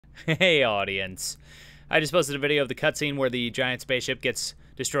Hey audience. I just posted a video of the cutscene where the giant spaceship gets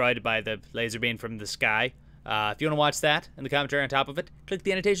destroyed by the laser beam from the sky. If you want to watch that and the commentary on top of it, click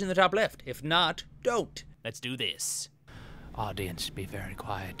the annotation in the top left. If not, don't. Let's do this. Audience, be very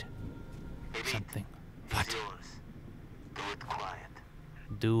quiet. Something. What? Do it quiet.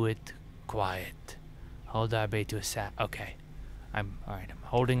 Do it quiet. Hold RB to a sat. Okay. Alright, I'm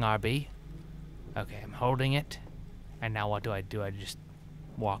holding RB. Okay, I'm holding it. And now what do? I just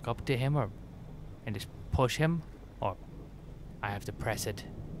walk up to him and just push him? Or I have to press it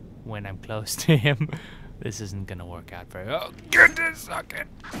when I'm close to him? This isn't gonna work out very well. Oh, goodness, suck it!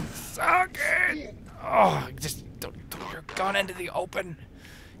 Suck it! Oh, just throw your gun into the open.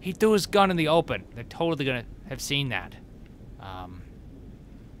 He threw his gun in the open. They're totally gonna have seen that.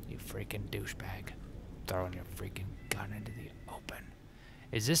 You freaking douchebag. Throwing your freaking gun into the open.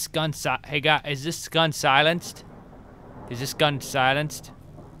 Is this gun hey guy, is this gun silenced? Is this gun silenced?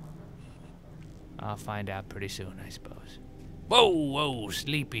 I'll find out pretty soon, I suppose. Whoa, whoa,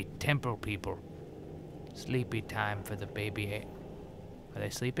 sleepy temple people. Sleepy time for the baby. Are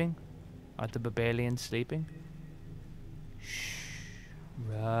they sleeping? Are the Babalians sleeping? Shh.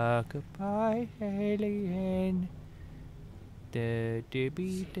 Rockabye alien. Da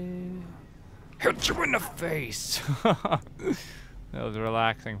dibby da. Hit you in the face. That was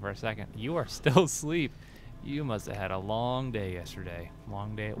relaxing for a second. You are still asleep. You must have had a long day yesterday.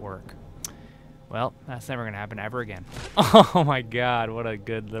 Long day at work. Well, that's never gonna happen ever again. Oh my god, what a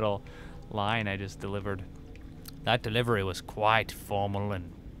good little line I just delivered. That delivery was quite formal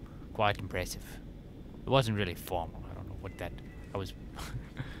and quite impressive. It wasn't really formal. I don't know what that...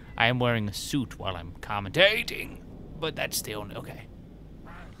 I am wearing a suit while I'm commentating, but that's still... Okay.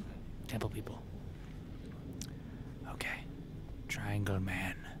 Temple people. Okay. Triangle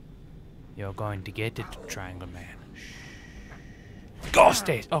Man. You're going to get it, Triangle Man. Shh. Ghost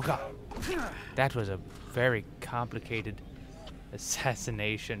days! Oh god. That was a very complicated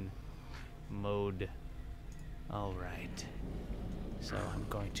assassination mode. Alright. So I'm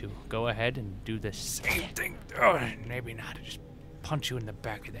going to go ahead and do the same thing. Oh, maybe not. Just punch you in the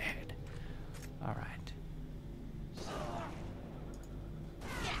back of the head. Alright.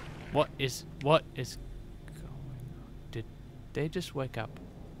 What is going on? Did they just wake up?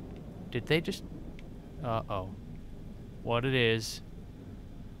 Did they just... Uh-oh. What it is,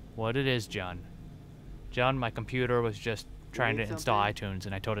 John. John, my computer was just trying to install iTunes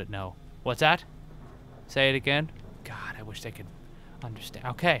and I told it no. What's that? Say it again? God, I wish they could understand.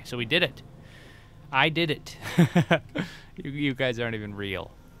 Okay, so we did it. I did it. You guys aren't even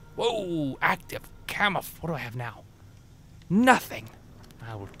real. Whoa, active camouflage. What do I have now? Nothing.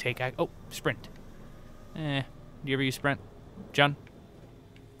 I will take... Oh, sprint. Do you ever use sprint? John?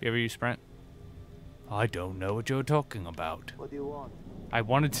 Do you ever use sprint? I don't know what you're talking about. What do you want? I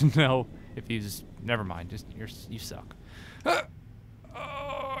wanted to know if he's... Never mind, just you suck.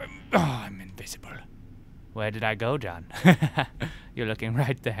 I'm invisible. Where did I go, John? You're looking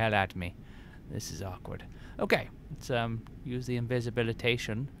right the hell at me. This is awkward. Okay, let's use the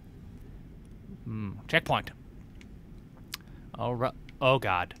invisibilitation. Checkpoint. All right. Oh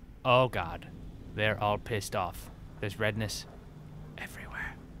god. Oh god. They're all pissed off. There's redness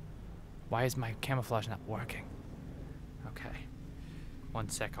everywhere. Why is my camouflage not working? Okay. 1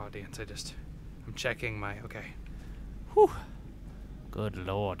 sec, audience. I'm checking my... Okay. Whew. Good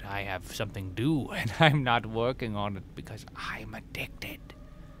lord, I have something due, and I'm not working on it because I'm addicted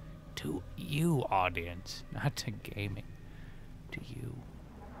to you, audience. Not to gaming. To you.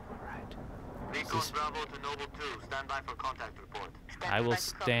 Alright. Recon Bravo to Noble 2. Stand by for contact report. I will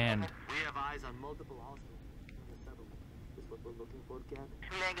stand. We have eyes on multiple hostiles in the settlement. Is what we're looking for, Cat?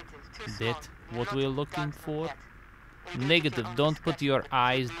 Negative. Too small. That what we're looking for? Yet. Negative, don't put your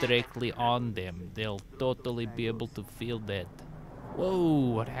eyes directly on them. They'll totally be able to feel that.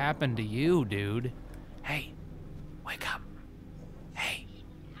 Whoa, what happened to you, dude? Hey, wake up. Hey.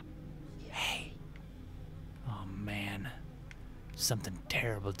 Hey. Oh, man. Something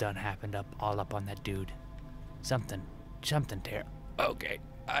terrible done happened all up on that dude. Something terrible. Okay,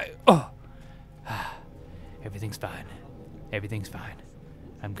 everything's fine. Everything's fine.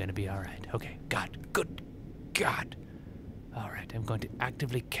 I'm gonna be alright. Okay, God, good God. Alright, I'm going to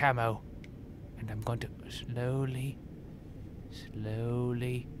actively camo, and I'm going to slowly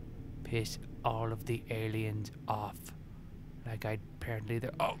piss all of the aliens off. Like they're...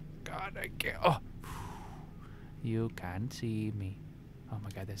 Oh, God, I can't... Oh. You can't see me. Oh, my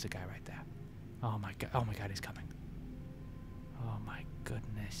God, there's a guy right there. Oh, my God, he's coming. Oh, my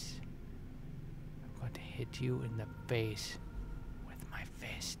goodness. I'm going to hit you in the face with my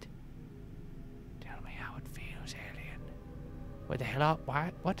fist. Tell me how it feels, alien. Where the hell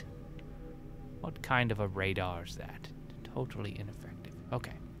are... What? What kind of a radar is that? Totally ineffective.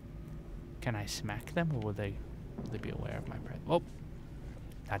 Okay. Can I smack them, or will they be aware of my presence? Oh!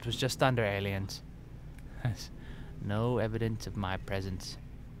 That was just thunder, aliens. No evidence of my presence.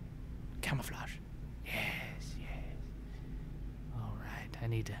 Camouflage. Yes, yes. Alright, I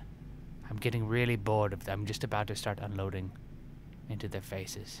need to... I'm getting really bored of them. I'm just about to start unloading into their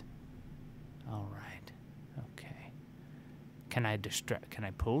faces. Alright. Okay. Can I Can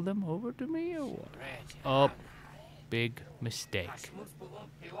I pull them over to me, or what? Oh, big mistake.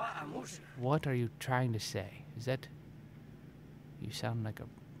 What are you trying to say? Is that... You sound like a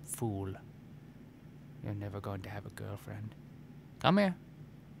fool. You're never going to have a girlfriend. Come here.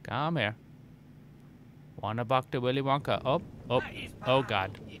 Come here. Wanna buck to Willy Wonka? Oh, oh, oh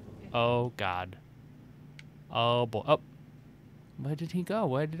God. Oh God. Oh boy. Oh. Where did he go?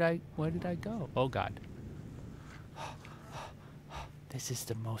 Where did I go? Oh God. This is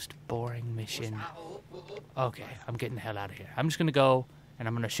the most boring mission. Okay, I'm getting the hell out of here. I'm just gonna go and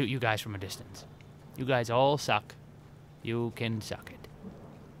I'm gonna shoot you guys from a distance. You guys all suck. You can suck it.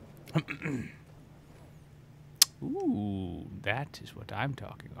 Ooh, that is what I'm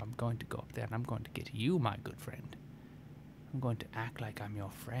talking about. I'm going to go up there and I'm going to get you, my good friend. I'm going to act like I'm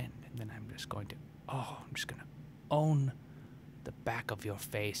your friend, and then I'm just going to... Oh, I'm just going to own the back of your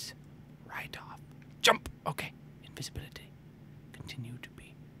face right off. Jump! Okay, invisibility. Continue to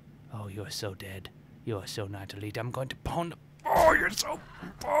be... Oh, you're so dead. You're so not elite. I'm going to pound... Oh, you're so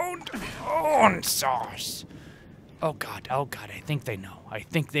boned. Bone sauce. Oh, God. Oh, God. I think they know. I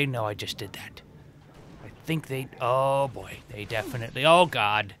think they know I just did that. I think they... Oh, boy. They definitely... Oh,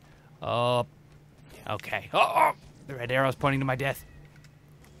 God. Oh. Okay. Oh. The red arrow's pointing to my death.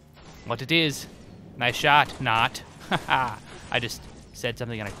 What it is. Nice shot. Not. Haha. I just said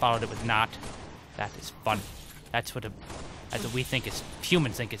something and I followed it with not. That is funny. That's what we think is...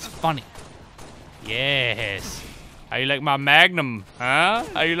 Humans think it's funny. Yes. How you like my magnum? Huh?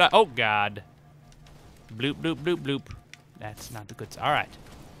 How you like... Oh, God. Bloop, bloop, bloop, bloop. That's not the good... Alright.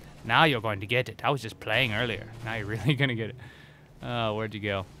 Now you're going to get it. I was just playing earlier. Now you're really going to get it. Oh, where'd you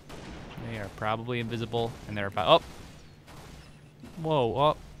go? They are probably invisible, and they're about... Oh!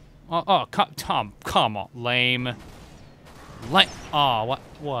 Whoa, oh, Tom, come on, lame. Oh,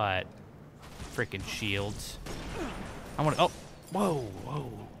 what? Freaking shields. I want to... Oh,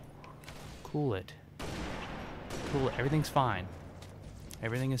 whoa. Cool it. Cool it. Everything's fine.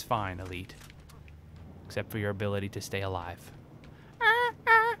 Everything is fine, Elite. Except for your ability to stay alive.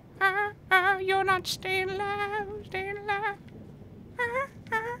 You're not staying alive,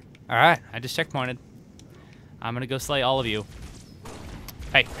 Alright, I just checkpointed. I'm gonna go slay all of you.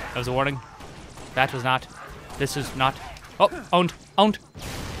 Hey, that was a warning. That was not. This is not. Oh, owned.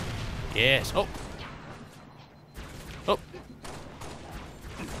 Yes, oh.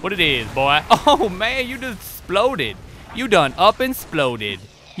 What it is, boy? Oh, man, you just exploded. You done up and exploded.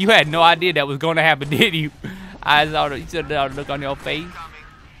 You had no idea that was gonna happen, did you? I saw the look on your face.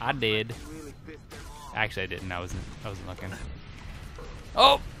 I did. Actually, I didn't. I wasn't looking.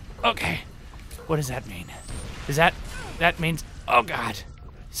 Oh, okay. What does that mean? That means, oh God,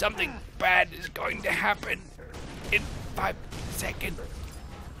 something bad is going to happen in 5 seconds.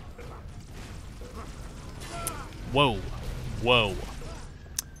 Whoa.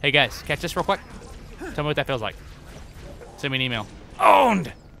 Hey guys, catch this real quick. Tell me what that feels like. Send me an email.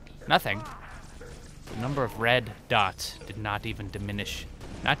 Owned! Nothing. The number of red dots did not even diminish.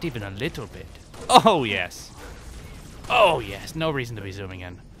 Not even a little bit. Oh, yes. Oh, yes. No reason to be zooming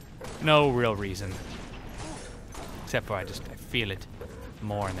in. No real reason. Except for I feel it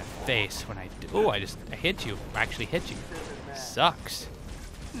more in their face when I do. Oh, I hit you. I actually hit you. Sucks.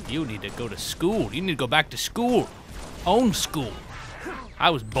 You need to go to school. You need to go back to school. Own school. I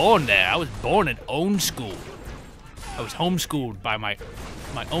was born there. I was born in own school. I was homeschooled by my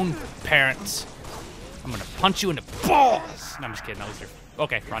own parents. I'm gonna punch you in the balls. No, I'm just kidding. That was your...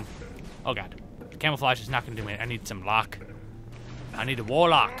 Okay, run. Oh God. Camouflage is not gonna do me. I need some lock. I need a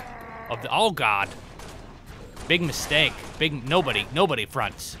warlock of the... Oh God. Big mistake. Nobody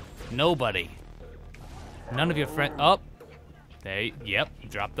fronts. Nobody. None of your friends... Oh. Yep.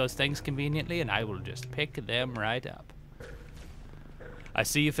 Drop those things conveniently and I will just pick them right up. I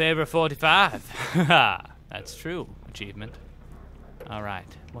see you favor 45. Haha. That's true. Achievement.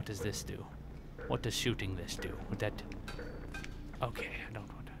 Alright. What does this do? What does shooting this do? Would that... Okay, I don't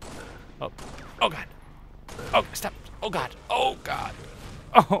want to... Oh. Oh, God. Oh, stop. Oh, God. Oh, God.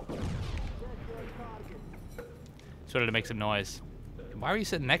 Oh. Just wanted to make some noise. Why are you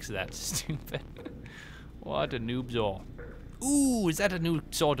sitting next to that? Stupid. What a noob's all. Ooh, is that a new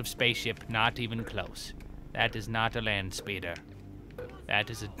sort of spaceship? Not even close. That is not a land speeder. That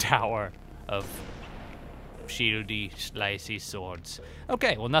is a tower of shieldy, slicey swords.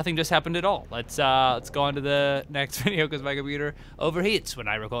 Okay, well nothing just happened at all. Let's go on to the next video because my computer overheats when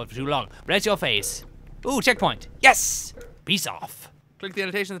I record for too long. Bless your face. Ooh, checkpoint. Yes! Peace off. Click the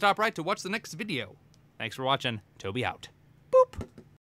annotation in the top right to watch the next video. Thanks for watching. Toby out.